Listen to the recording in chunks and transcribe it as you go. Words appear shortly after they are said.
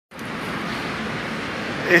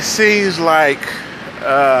it seems like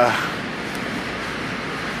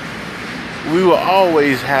we will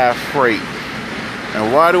always have freight.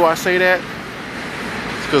 And why do I say that?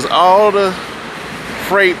 It's because all the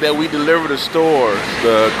freight that we deliver to stores,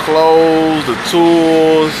 the clothes, the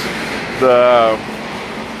tools, the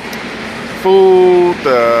food,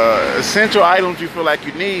 the essential items you feel like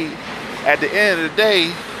you need, at the end of the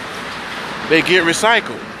day, they get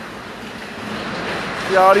recycled.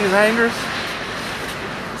 See all these hangers?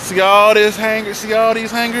 See all this hanger? See all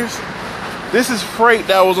these hangers? This is freight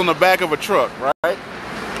that was on the back of a truck, right?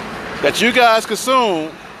 That you guys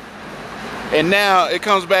consume, and now it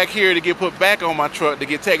comes back here to get put back on my truck, to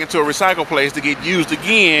get taken to a recycle place, to get used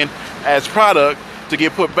again as product, to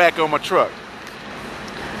get put back on my truck.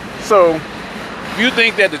 So, if you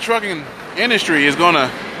think that the trucking industry is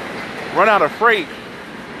gonna run out of freight,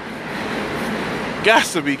 got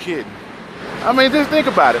to be kidding. I mean, just think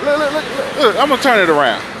about it. Look, I'm gonna turn it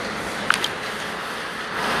around.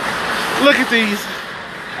 Look at these,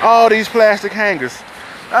 all these plastic hangers.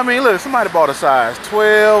 I mean, look, somebody bought a size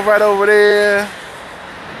 12 right over there.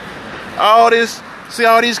 All this, see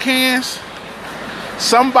all these cans?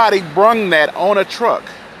 Somebody brung that on a truck.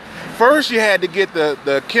 First, you had to get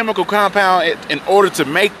the chemical compound in order to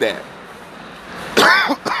make that,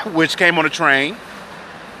 which came on a train.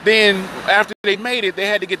 Then, after they made it, they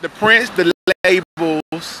had to get the prints, the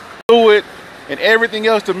labels, fluid, and everything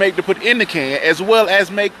else to put in the can, as well as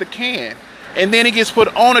make the can. And then it gets put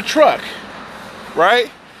on a truck, right?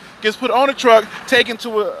 Gets put on a truck, taken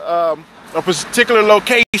to a particular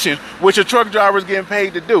location, which a truck driver is getting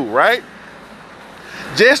paid to do, right?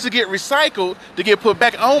 Just to get recycled, to get put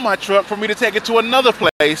back on my truck for me to take it to another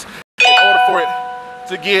place in order for it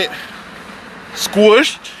to get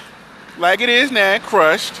squished, like it is now,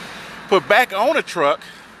 crushed, put back on a truck,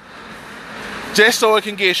 just so it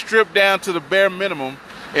can get stripped down to the bare minimum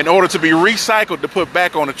in order to be recycled to put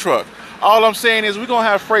back on the truck. All I'm saying is we're going to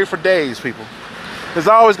have freight for days, people. There's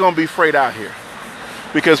always going to be freight out here.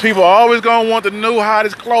 Because people are always going to want the new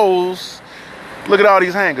hottest clothes. Look at all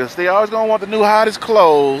these hangers. They always going to want the new hottest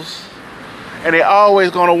clothes. And they always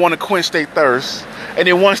going to want to quench their thirst. And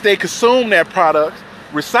then once they consume that product,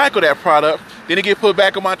 recycle that product, then it get put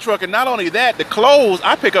back on my truck. And not only that, the clothes,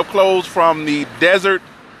 I pick up clothes from the desert,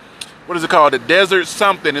 what is it called? The desert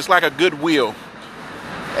something. It's like a Goodwill.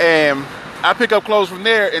 And I pick up clothes from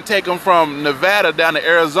there and take them from Nevada down to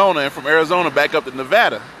Arizona, and from Arizona back up to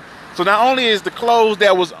Nevada. So not only is the clothes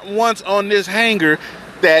that was once on this hanger,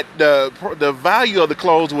 that the value of the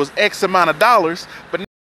clothes was X amount of dollars, but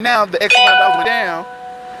now the X amount of dollars went down,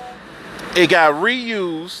 it got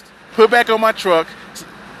reused, put back on my truck,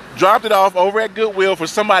 dropped it off over at Goodwill for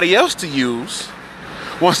somebody else to use.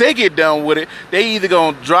 Once they get done with it, they either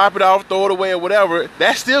gonna drop it off, throw it away, or whatever.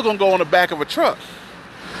 That's still gonna go on the back of a truck.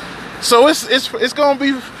 So it's gonna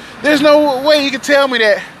be. There's no way you can tell me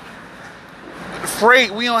that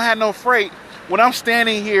freight. We don't have no freight when I'm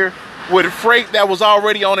standing here with freight that was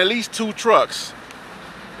already on at least 2 trucks.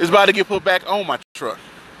 It's about to get put back on my truck.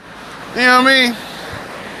 You know what I mean?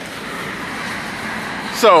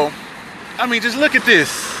 So, I mean, just look at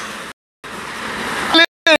this.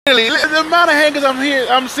 Literally, the amount of hangers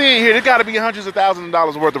I'm seeing here, there got to be hundreds of thousands of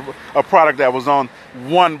dollars worth of product that was on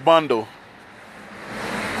one bundle.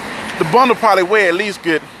 The bundle probably weigh at least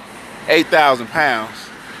good 8,000 pounds.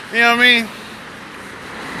 You know what I mean?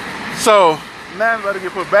 So now I'm about to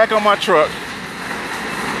get put back on my truck.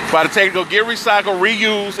 About to take it, go get recycled,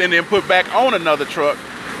 reused, and then put back on another truck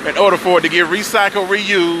in order for it to get recycled,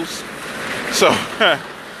 reused. So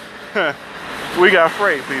we got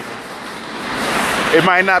freight, people. It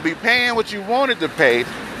might not be paying what you wanted to pay,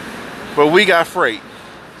 but we got freight.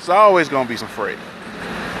 It's always gonna be some freight.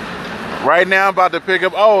 Right now I'm about to pick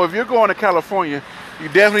up, if you're going to California, you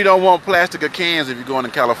definitely don't want plastic or cans if you're going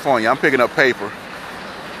to California. I'm picking up paper.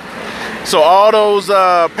 So all those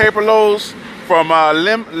paper loads from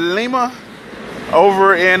Lima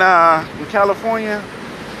over in California,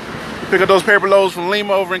 pick up those paper loads from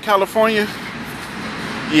Lima over in California.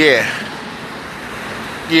 Yeah,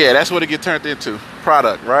 that's what it get turned into.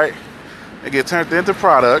 Product, right? It get turned into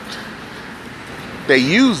product. They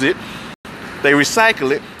use it, they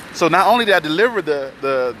recycle it. So not only did I deliver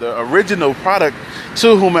the original product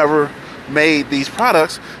to whomever made these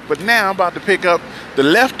products, but now I'm about to pick up the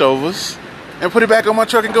leftovers and put it back on my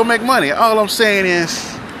truck and go make money. All I'm saying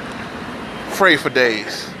is freight for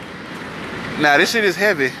days. Now this shit is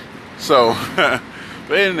heavy, so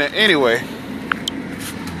but anyway,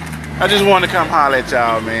 I just wanted to come holler at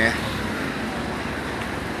y'all, man.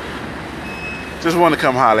 Just wanted to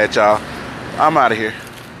come holler at y'all. I'm out of here.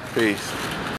 Peace.